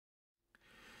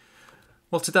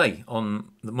Well, today, on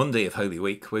the Monday of Holy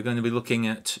Week, we're going to be looking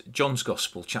at John's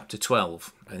Gospel, chapter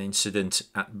 12, an incident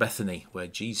at Bethany where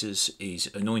Jesus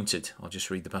is anointed. I'll just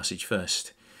read the passage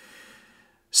first.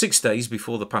 6 days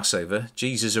before the Passover,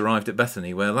 Jesus arrived at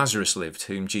Bethany where Lazarus lived,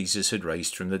 whom Jesus had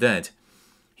raised from the dead.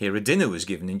 Here a dinner was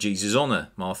given in Jesus'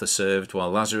 honour. Martha served,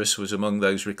 while Lazarus was among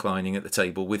those reclining at the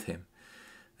table with him.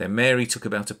 Then Mary took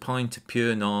about a pint of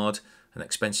pure nard, an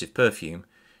expensive perfume.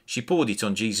 She poured it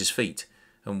on Jesus' feet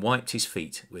and wiped his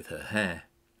feet with her hair.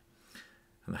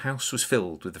 And the house was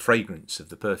filled with the fragrance of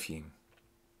the perfume.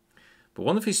 But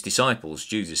one of his disciples,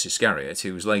 Judas Iscariot,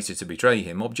 who was later to betray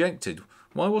him, objected.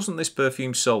 Why wasn't this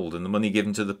perfume sold and the money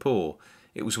given to the poor?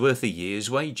 It was worth a year's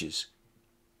wages.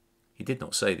 He did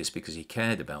not say this because he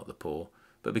cared about the poor,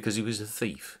 but because he was a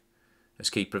thief. As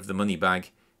keeper of the money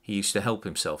bag, he used to help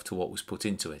himself to what was put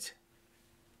into it.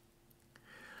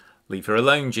 Leave her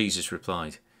alone, Jesus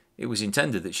replied. It was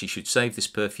intended that she should save this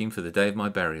perfume for the day of my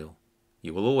burial.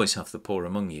 You will always have the poor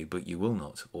among you, but you will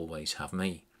not always have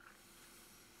me.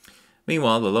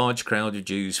 Meanwhile, a large crowd of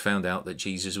Jews found out that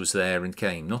Jesus was there and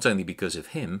came, not only because of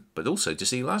him, but also to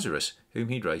see Lazarus, whom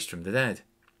he'd raised from the dead.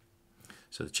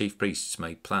 So the chief priests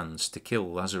made plans to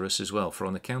kill Lazarus as well, for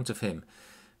on account of him,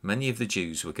 many of the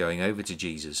Jews were going over to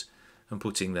Jesus and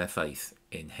putting their faith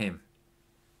in him.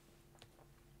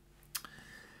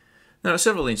 There are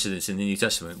several incidents in the New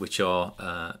Testament which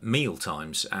are meal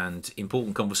times and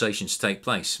important conversations take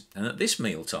place. And at this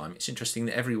meal time, it's interesting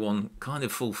that everyone kind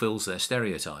of fulfills their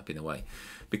stereotype in a way,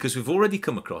 because we've already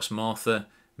come across Martha,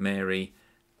 Mary,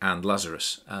 and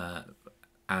Lazarus.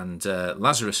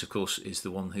 Lazarus, of course, is the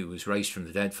one who was raised from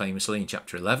the dead famously in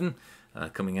chapter 11,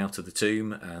 coming out of the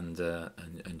tomb and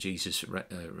Jesus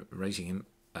raising him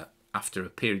after a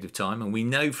period of time. And we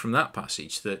know from that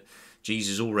passage that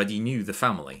Jesus already knew the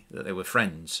family, that they were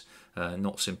friends,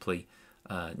 not simply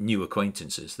new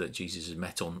acquaintances that Jesus had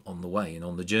met on the way and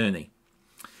on the journey.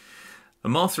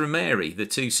 And Martha and Mary, the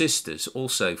two sisters,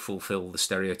 also fulfill the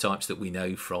stereotypes that we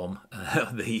know from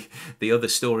the other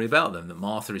story about them, that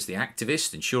Martha is the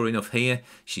activist, and sure enough here,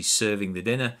 she's serving the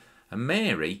dinner. And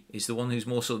Mary is the one who's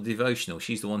more sort of devotional.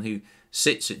 She's the one who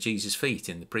sits at Jesus' feet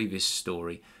in the previous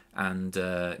story and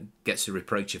gets the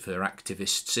reproach of her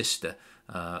activist sister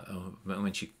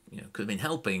when she could have been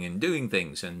helping and doing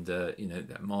things. And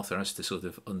Martha has to sort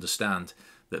of understand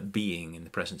that being in the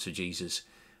presence of Jesus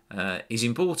is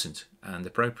important and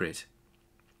appropriate.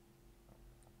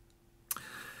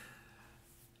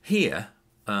 Here,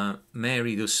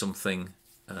 Mary does something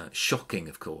shocking,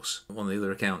 of course. One of the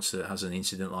other accounts that has an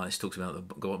incident like this talks about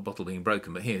the bottle being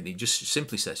broken, but here it just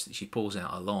simply says that she pours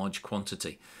out a large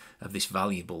quantity of this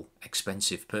valuable,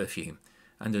 expensive perfume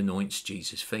and anoints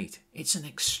Jesus' feet. It's an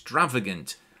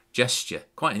extravagant gesture,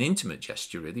 quite an intimate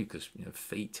gesture really, because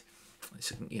feet,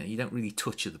 you don't really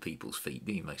touch other people's feet,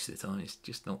 do you, most of the time? It's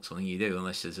just not something you do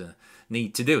unless there's a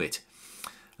need to do it.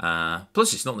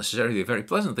 Plus, it's not necessarily a very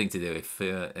pleasant thing to do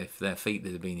if their feet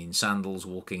that have been in sandals,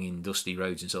 walking in dusty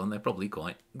roads and so on, they're probably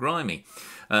quite grimy.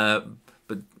 But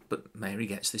Mary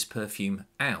gets this perfume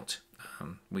out.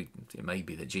 It may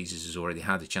be that Jesus has already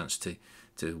had a chance to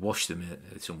wash them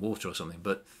with some water or something,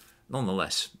 but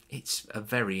nonetheless, it's a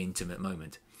very intimate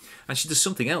moment. And she does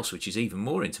something else which is even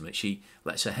more intimate. She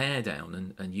lets her hair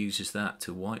down and uses that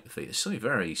to wipe the feet. There's something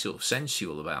very sort of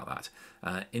sensual about that.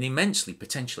 An immensely,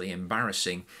 potentially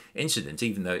embarrassing incident,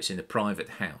 even though it's in a private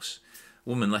house. A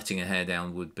woman letting her hair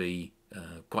down would be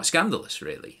quite scandalous,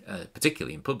 really,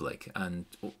 particularly in public, and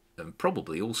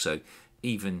probably also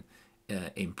even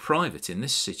in private in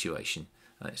this situation.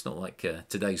 It's not like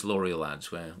today's L'Oreal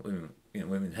ads where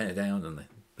women hair down and they're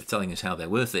telling us how they're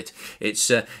worth it. It's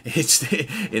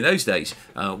in those days,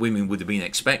 women would have been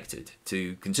expected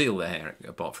to conceal their hair,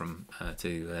 apart from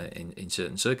in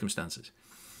certain circumstances.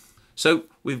 So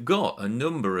we've got a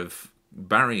number of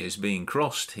barriers being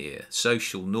crossed here,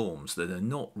 social norms that are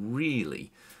not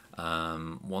really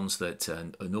ones that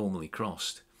are normally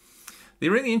crossed. The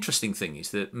really interesting thing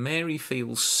is that Mary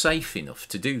feels safe enough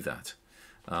to do that,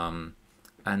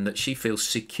 and that she feels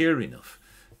secure enough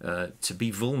to be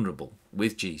vulnerable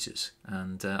with Jesus.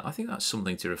 And I think that's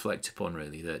something to reflect upon,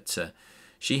 really, that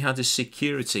she had a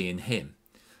security in him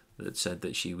that said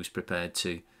that she was prepared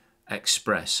to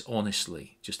express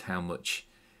honestly just how much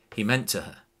he meant to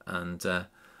her. And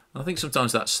I think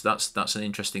sometimes that's an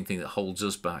interesting thing that holds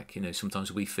us back.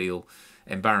 Sometimes we feel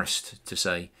embarrassed to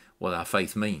say what our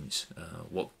faith means,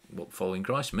 what following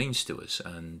Christ means to us,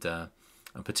 and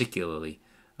particularly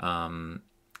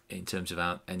in terms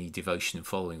of any devotion and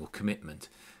following or commitment,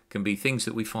 can be things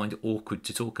that we find awkward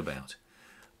to talk about.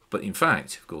 But in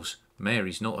fact, of course,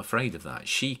 Mary's not afraid of that.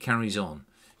 She carries on.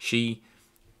 She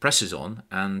presses on,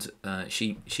 and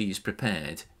she is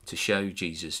prepared to show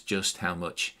Jesus just how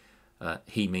much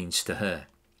he means to her.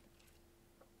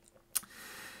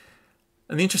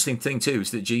 And the interesting thing too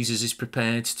is that Jesus is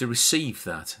prepared to receive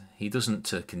that. He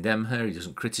doesn't condemn her. He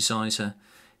doesn't criticise her.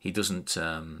 He doesn't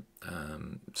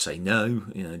say no.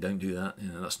 Don't do that.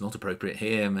 That's not appropriate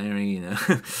here, Mary.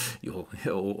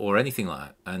 Or anything like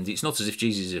that. And it's not as if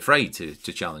Jesus is afraid to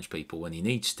challenge people when he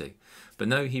needs to, but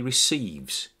no, he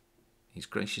receives. He's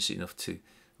gracious enough to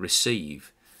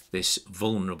receive this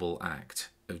vulnerable act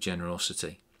of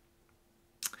generosity.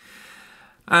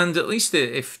 And at least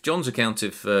if John's account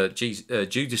of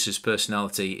Judas's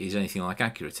personality is anything like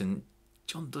accurate, and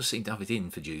John does seem to have it in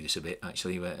for Judas a bit,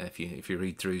 actually, if you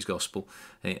read through his gospel,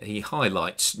 he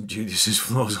highlights Judas's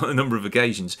flaws on a number of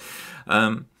occasions.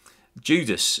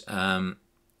 Judas,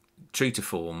 true to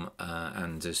form,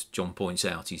 and as John points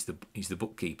out, he's the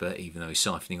bookkeeper, even though he's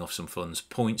siphoning off some funds,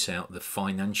 points out the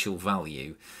financial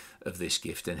value of this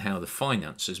gift and how the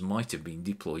finances might have been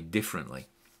deployed differently.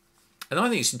 And I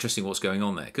think it's interesting what's going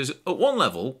on there, because at one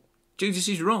level, Judas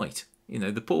is right.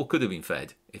 The poor could have been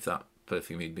fed if that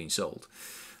perfume had been sold.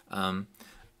 And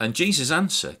Jesus'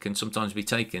 answer can sometimes be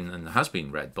taken, and has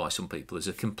been read by some people, as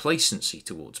a complacency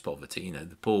towards poverty.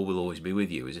 The poor will always be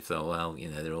with you, as if they're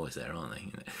always there, aren't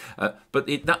they? But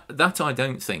that I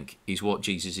don't think is what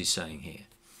Jesus is saying here.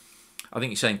 I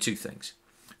think he's saying two things.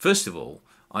 First of all,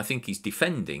 I think he's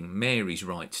defending Mary's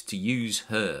right to use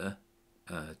her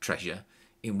treasure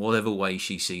in whatever way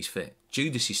she sees fit.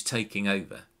 Judas is taking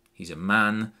over. He's a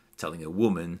man telling a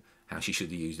woman how she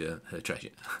should use her treasure,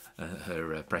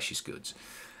 her precious goods.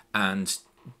 And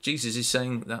Jesus is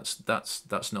saying that's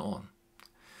not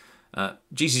on.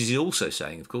 Jesus is also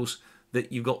saying, of course,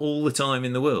 that you've got all the time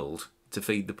in the world to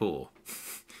feed the poor.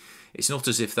 It's not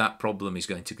as if that problem is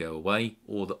going to go away,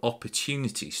 or the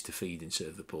opportunities to feed and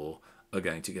serve the poor are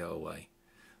going to go away.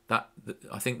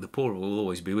 I think the poor will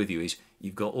always be with you. Is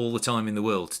you've got all the time in the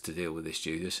world to deal with this,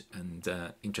 Judas. And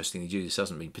interestingly, Judas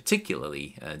hasn't been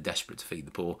particularly desperate to feed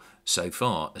the poor so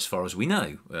far as we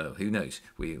know. Who knows?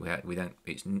 We don't.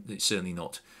 It's certainly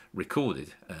not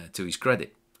recorded to his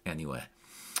credit anywhere.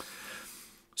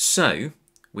 So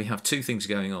we have two things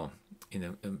going on.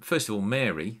 First of all,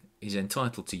 Mary is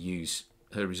entitled to use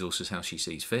her resources how she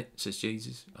sees fit, says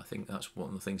Jesus. I think that's one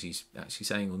of the things he's actually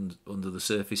saying under the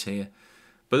surface here.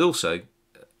 But also,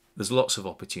 there's lots of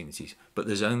opportunities, but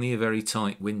there's only a very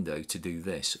tight window to do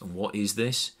this. And what is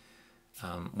this?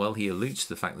 Well, he alludes to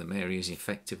the fact that Mary is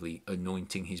effectively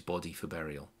anointing his body for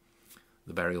burial.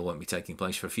 The burial won't be taking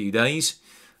place for a few days,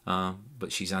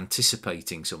 but she's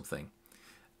anticipating something.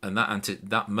 And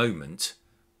that moment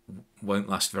won't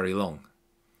last very long.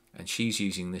 And she's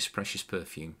using this precious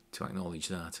perfume to acknowledge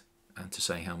that and to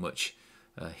say how much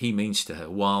he means to her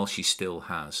while she still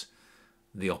has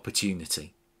the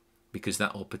opportunity, because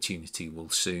that opportunity will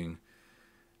soon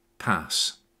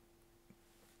pass.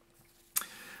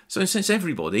 So in a sense,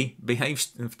 everybody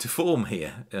behaves to form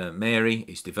here. Mary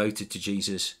is devoted to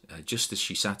Jesus, just as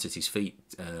she sat at his feet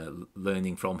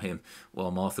learning from him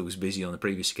while Martha was busy on the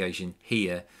previous occasion.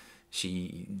 Here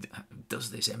she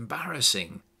does this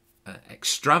embarrassing,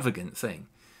 extravagant thing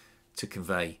to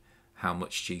convey how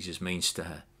much Jesus means to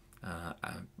her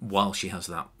while she has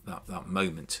that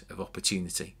moment of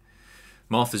opportunity.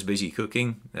 Martha's busy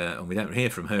cooking, and we don't hear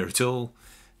from her at all.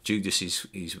 Judas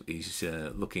is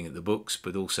looking at the books,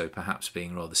 but also perhaps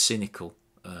being rather cynical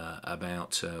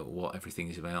about what everything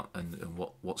is about and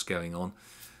what's going on.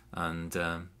 And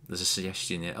there's a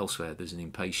suggestion elsewhere, there's an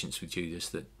impatience with Judas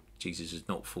that Jesus has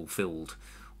not fulfilled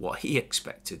what he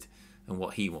expected and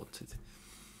what he wanted.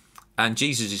 And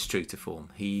Jesus is true to form.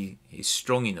 He is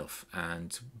strong enough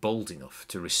and bold enough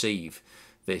to receive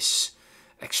this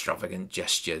extravagant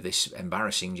gesture, this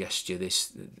embarrassing gesture,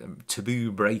 this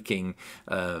taboo-breaking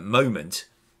moment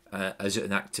as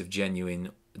an act of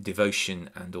genuine devotion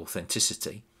and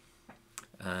authenticity.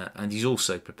 And he's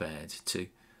also prepared to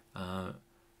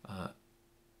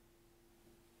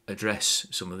address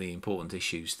some of the important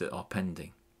issues that are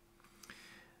pending.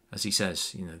 As he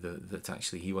says, that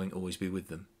actually he won't always be with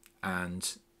them,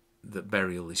 and that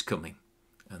burial is coming.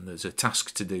 And there's a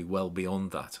task to do well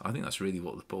beyond that. I think that's really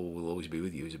what the poor will always be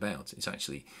with you is about. It's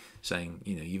actually saying,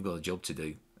 you've got a job to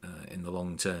do in the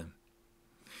long term.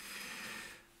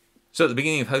 So at the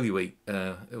beginning of Holy Week,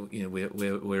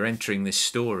 we're entering this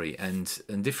story, and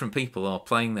different people are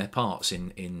playing their parts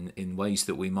in ways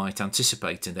that we might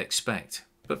anticipate and expect.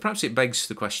 But perhaps it begs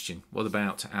the question: what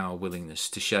about our willingness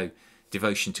to show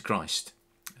devotion to Christ?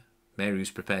 Mary was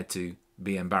prepared to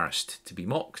be embarrassed, to be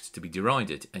mocked, to be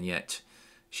derided, and yet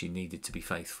she needed to be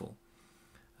faithful.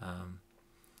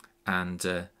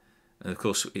 And And of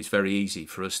course, it's very easy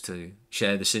for us to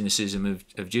share the cynicism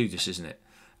of Judas, isn't it?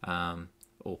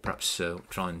 Or perhaps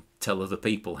try and tell other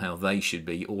people how they should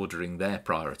be ordering their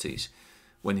priorities,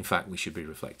 when in fact we should be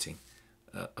reflecting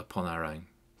upon our own.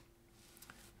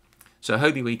 So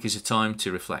Holy Week is a time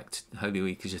to reflect. Holy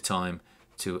Week is a time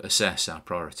to assess our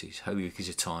priorities. Holy Week is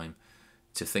a time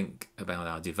to think about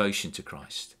our devotion to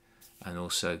Christ, and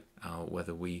also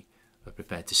whether we are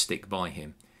prepared to stick by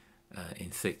him in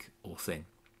thick or thin.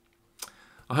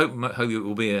 I hope Holy Week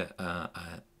will be a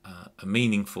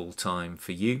meaningful time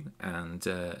for you, and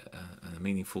a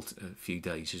meaningful few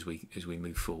days as we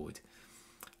move forward.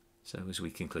 So as we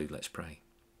conclude, let's pray.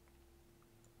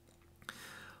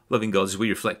 Loving God, as we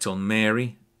reflect on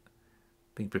Mary,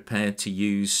 being prepared to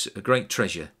use a great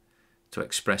treasure to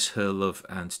express her love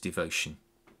and devotion,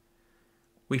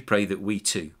 we pray that we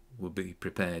too will be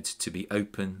prepared to be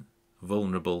open,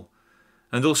 vulnerable,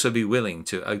 and also be willing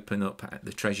to open up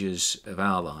the treasures of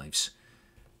our lives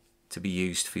to be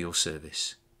used for your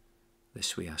service.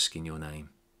 This we ask in your name.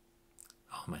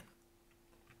 Amen.